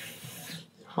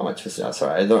 How much was that?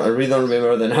 Sorry, I really don't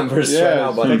remember the numbers right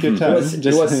now. But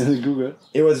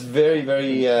it was very,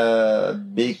 very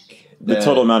big. The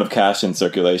total amount of cash in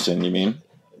circulation, you mean?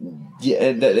 Yeah,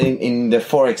 in the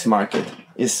forex market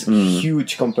is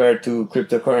huge compared to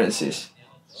cryptocurrencies.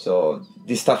 So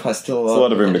this stuff has still a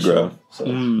lot of room to grow.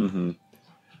 So.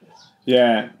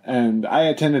 Yeah, and I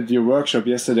attended your workshop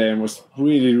yesterday and it was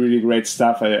really, really great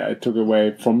stuff I took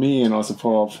away for me and also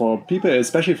for people,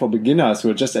 especially for beginners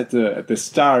who are just at the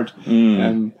start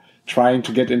and trying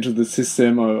to get into the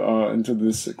system or into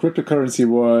this cryptocurrency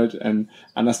world and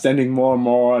understanding more and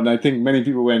more. And I think many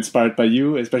people were inspired by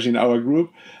you, especially in our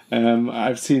group.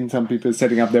 I've seen some people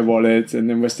setting up their wallets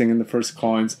and investing in the first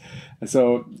coins.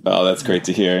 So that's great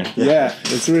to hear. Yeah,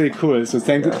 it's really cool. So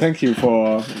thank you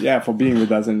for being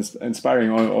with us and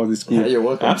inspiring all this group. Yeah, you're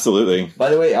welcome. Absolutely.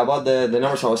 By the way, about the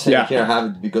numbers I was saying here, I have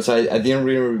it because I didn't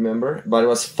really remember, but it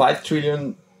was $5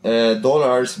 trillion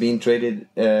being traded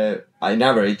on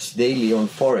average daily on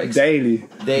forex.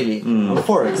 Daily on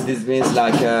forex. This means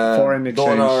like foreign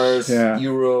exchange, dollars,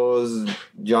 euros,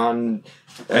 yuan.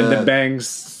 And the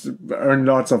banks earn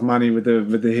lots of money with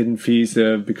the hidden fees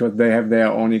because they have their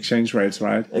own exchange rates,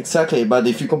 right? Exactly. But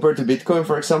if you compare to Bitcoin,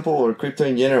 for example, or crypto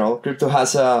in general, crypto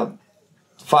has a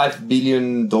 $5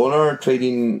 billion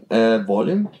trading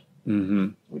volume,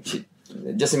 which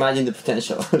just imagine the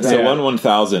potential. So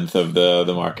 1/1000th of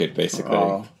the market, basically.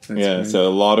 Oh, great. So a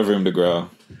lot of room to grow.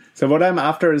 So what I'm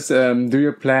after is, do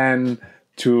you plan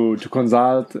to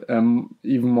consult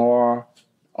even more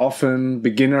often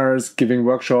beginners giving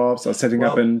workshops or setting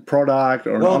up a product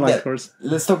or an online course?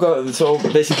 Let's talk. So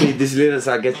basically, this leaders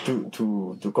I get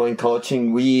to coin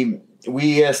coaching. We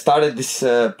started this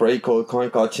project called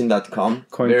coincoaching.com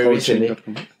very recently.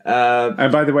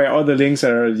 And by the way, all the links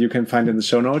you can find in the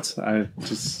show notes. I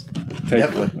just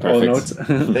take all notes.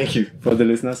 Thank you for the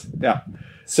listeners. Yeah.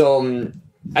 So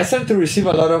I started to receive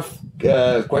a lot of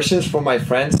questions from my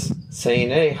friends saying,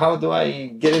 "Hey, how do I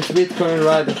get into Bitcoin,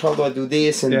 right? And how do I do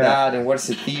this and that? And what's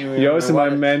Ethereum?" You're also my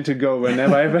man to go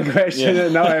whenever I have a question.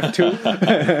 And now I have two.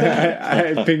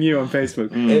 I ping you on Facebook.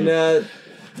 And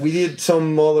we did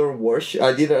some other workshop.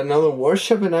 I did another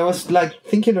workshop, and I was like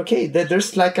thinking, okay, that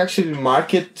there's like actually a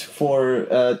market for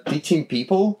teaching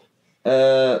people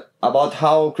about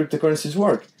how cryptocurrencies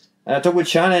work. And I talked with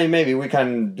Shana, maybe we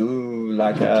can do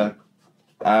like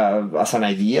as an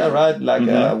idea, right? Like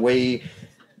a way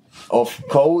of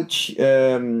coach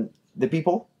the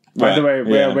people. By the way,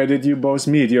 where did you both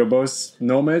meet? You're both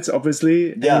nomads,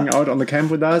 obviously, hanging out on the camp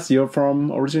with us. You're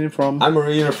originally from? I'm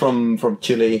originally from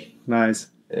Chile. Nice.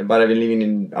 But I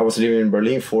was living in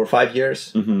Berlin for 5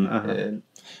 years. And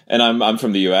I'm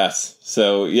from the US.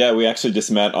 So yeah, we actually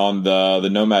just met on the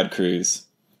Nomadcruise.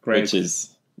 Great. Which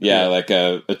is like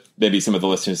maybe some of the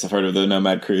listeners have heard of the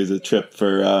Nomadcruise, a trip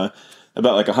for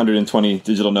about like 120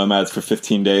 digital nomads for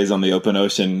 15 days on the open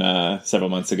ocean several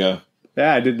months ago.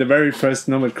 Yeah, I did the very first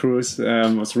Nomad cruise.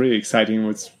 It was really exciting. It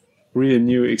was really a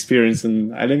new experience,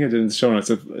 and I link it in the show notes.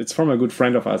 It's from a good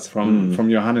friend of us, from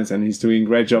Johannes, and he's doing a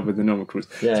great job with the Nomad cruise.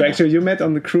 So actually, you met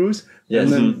on the cruise. Yes.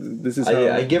 And then this is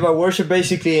I gave a workshop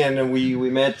basically, and we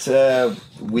met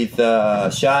with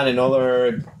Sean and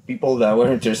other people that were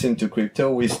interested into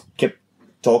crypto. We kept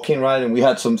talking, right, and we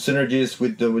had some synergies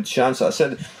with Sean. So I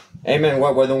said, "Hey man,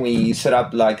 why don't we set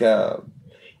up like a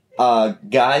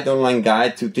online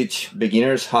guide to teach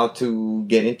beginners how to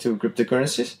get into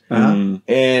cryptocurrencies?"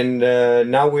 And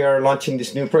now we are launching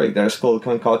this new project that is called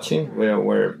Coin Coaching,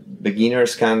 where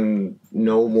beginners can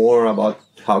know more about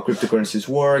how cryptocurrencies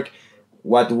work,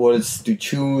 what wallets to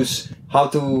choose, how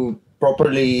to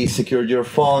properly secure your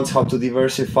funds, how to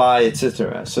diversify,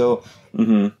 etc. So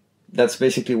that's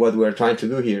basically what we're trying to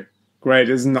do here. Great.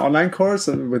 Is it an online course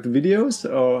with videos,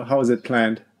 or how is it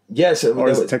planned? Yes, or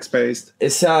is it text-based?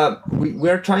 It's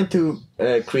we're trying to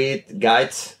create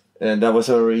guides, and that was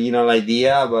our original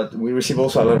idea. But we receive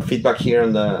also a lot of feedback here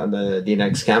on the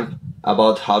DNX camp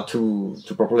about how to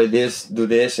properly do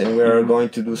this, and we are going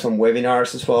to do some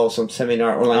webinars as well, some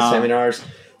online seminars,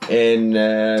 and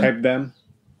type them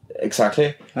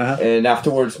exactly, and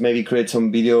afterwards maybe create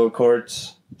some video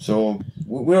courses. So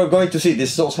we are going to see.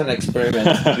 This is also an experiment.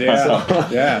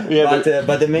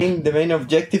 But the main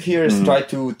objective here is try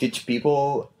to teach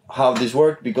people how this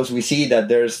works, because we see that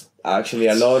there's actually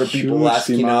a lot of people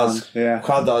asking us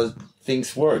how does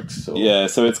things work. So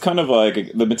so it's kind of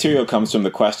like the material comes from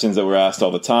the questions that we're asked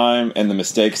all the time and the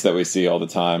mistakes that we see all the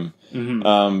time.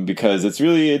 Because it's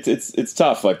really it's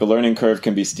tough. Like the learning curve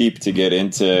can be steep to get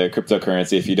into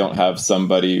cryptocurrency if you don't have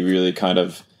somebody really kind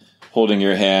of holding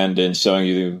your hand and showing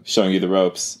you the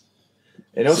ropes.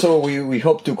 And also we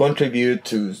hope to contribute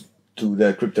to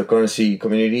the cryptocurrency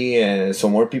community, and so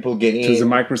more people get in. To the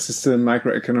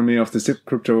microeconomy of the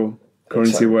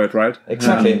cryptocurrency world, right?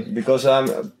 Exactly, because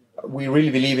we really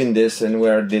believe in this and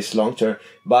we're this long term.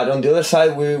 But on the other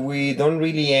side, we don't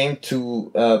really aim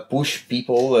to push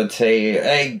people and say,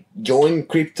 hey, join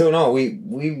crypto. No,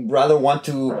 we rather want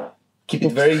to keep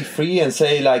it very free and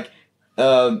say like,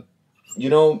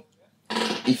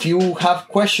 if you have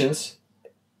questions,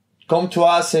 come to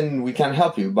us and we can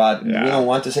help you. But we don't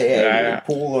want to say, hey,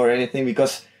 pull or anything,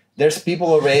 because there's people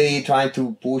already trying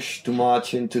to push too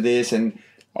much into this. And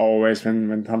always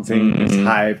when something is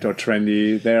hyped or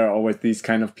trendy, there are always these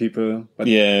kind of people. But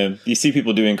you see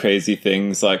people doing crazy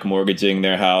things like mortgaging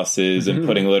their houses and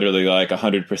putting literally like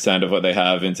 100% of what they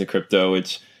have into crypto,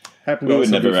 which we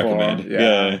would never recommend.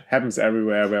 Happens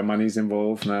everywhere where money's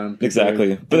involved, man.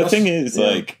 Exactly. But the thing is,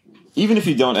 like, even if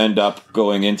you don't end up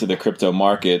going into the crypto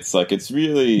markets, like it's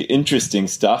really interesting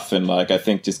stuff, and like I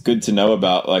think just good to know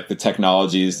about like the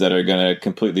technologies that are going to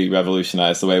completely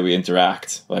revolutionize the way we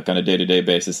interact like on a day-to-day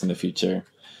basis in the future.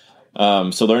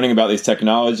 So learning about these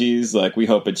technologies, like we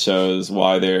hope it shows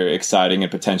why they're exciting and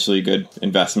potentially good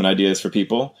investment ideas for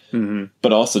people,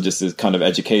 but also just is kind of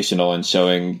educational and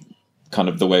showing kind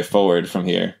of the way forward from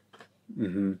here.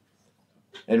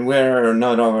 And we're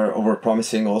not over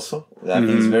promising also. I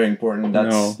think it's very important.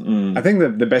 I think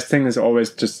that the best thing is always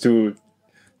just to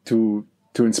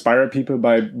inspire people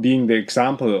by being the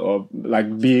example, or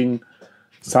like being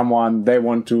someone they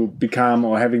want to become,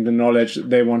 or having the knowledge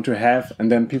they want to have, and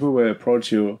then people will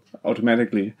approach you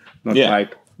automatically. Not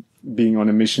like being on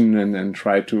a mission and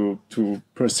try to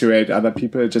persuade other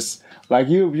people. Just like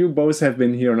you both have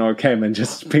been here on our camp and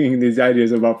just bringing these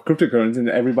ideas about cryptocurrency, and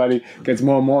everybody gets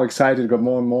more and more excited, got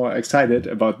more and more excited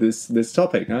about this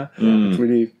topic. Huh? It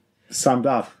really summed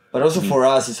up. But also for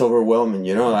us, it's overwhelming,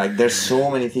 you know, like there's so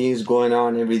many things going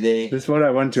on every day. That's what I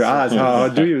want to ask. How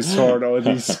do you sort all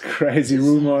these crazy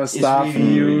rumors, stuff, it's really,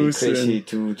 news? Really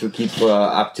crazy to keep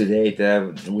up to date.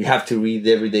 We have to read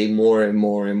every day more and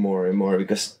more and more and more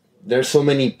because there's so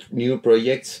many new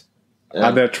projects.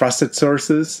 Are there trusted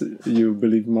sources you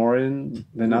believe more in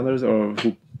than others, or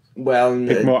who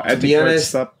pick more ethical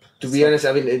stuff? To be honest,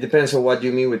 I mean, it depends on what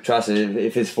you mean with trusted.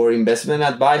 If it's for investment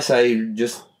advice, I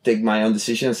just take my own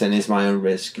decisions and it's my own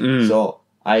risk. So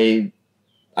I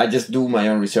just do my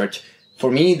own research. For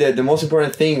me, the most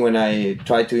important thing when I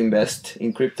try to invest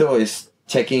in crypto is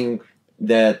checking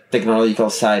the technological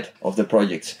side of the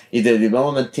projects. If the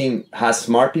development team has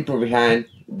smart people behind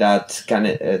that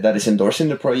is endorsing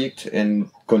the project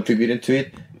and contributing to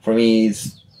it, for me,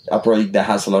 it's a project that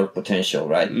has a lot of potential,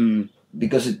 right?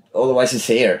 Because otherwise it's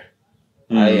air.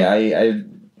 I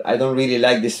don't really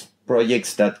like this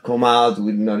projects that come out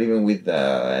with not even with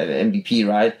an MVP,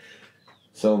 right?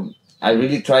 So I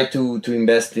really try to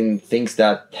invest in things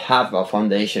that have a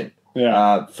foundation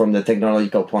from the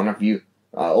technological point of view.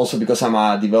 Also because I'm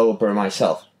a developer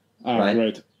myself, right?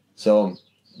 Great. So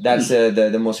that's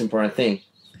the most important thing.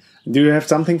 Do you have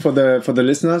something for the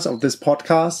listeners of this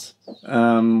podcast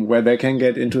where they can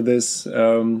get into this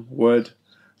world?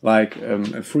 Like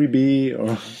a freebie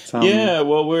or something? Yeah,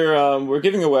 well, we're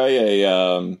giving away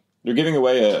a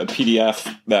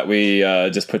PDF that we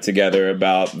just put together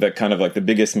about the kind of like the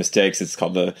biggest mistakes. It's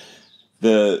called the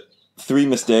 3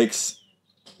 mistakes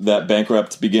that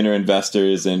bankrupt beginner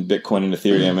investors in Bitcoin and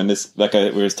Ethereum. And this, like we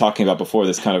were talking about before,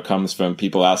 this kind of comes from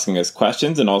people asking us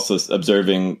questions and also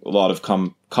observing a lot of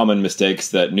common mistakes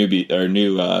that new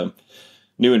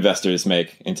investors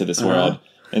make into this world.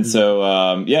 And so,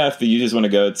 if the users want to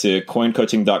go to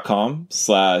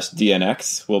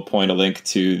coincoaching.com/DNX, we'll point a link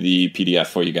to the PDF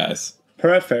for you guys.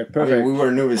 Perfect. I mean, we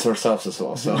were newbies ourselves as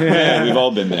well, so yeah, we've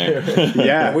all been there.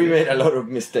 Yeah, we made a lot of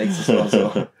mistakes as well.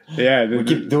 So yeah, we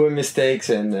keep doing mistakes,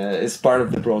 and it's part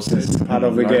of the process. It's part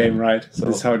of the game, right? So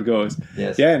this is how it goes.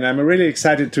 Yes. Yeah, and I'm really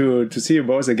excited to see you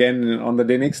both again on the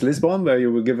DNX Lisbon, where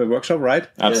you will give a workshop, right?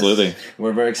 Absolutely. Yes.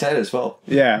 We're very excited as well.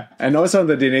 Yeah, and also on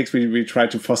the DNX, we try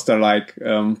to foster like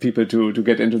people to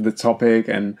get into the topic,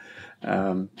 and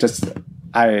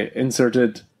I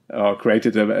inserted or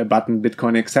created a button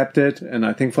Bitcoin accepted, and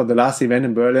I think for the last event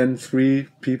in Berlin, 3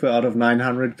 people out of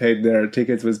 900 paid their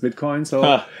tickets with Bitcoin.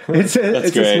 So it's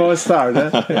a small start.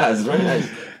 Huh? Yeah, it's very nice.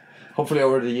 Hopefully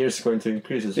over the years it's going to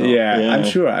increase as well. Yeah, I'm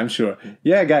sure.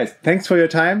 Yeah, guys, thanks for your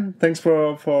time. Thanks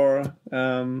for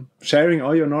sharing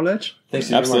all your knowledge. Thanks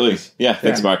to you, absolutely. Marcus. Yeah,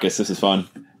 thanks, Marcus. This is fun.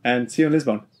 And see you in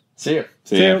Lisbon. See you.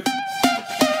 See you.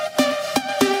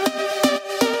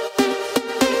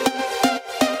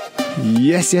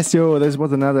 Yes, yo, this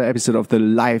was another episode of the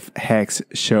Life Hacks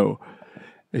Show.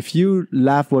 If you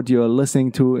love what you're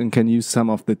listening to and can use some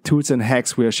of the tools and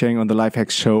hacks we are sharing on the Life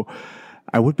Hacks Show,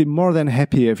 I would be more than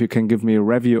happy if you can give me a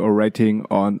review or rating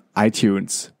on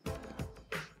iTunes.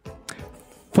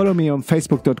 Follow me on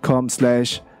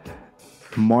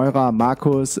facebook.com/Moira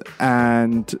Marcus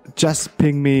and just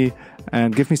ping me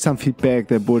and give me some feedback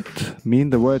that would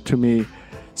mean the world to me.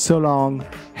 So long,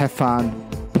 have fun,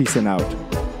 peace and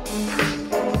out.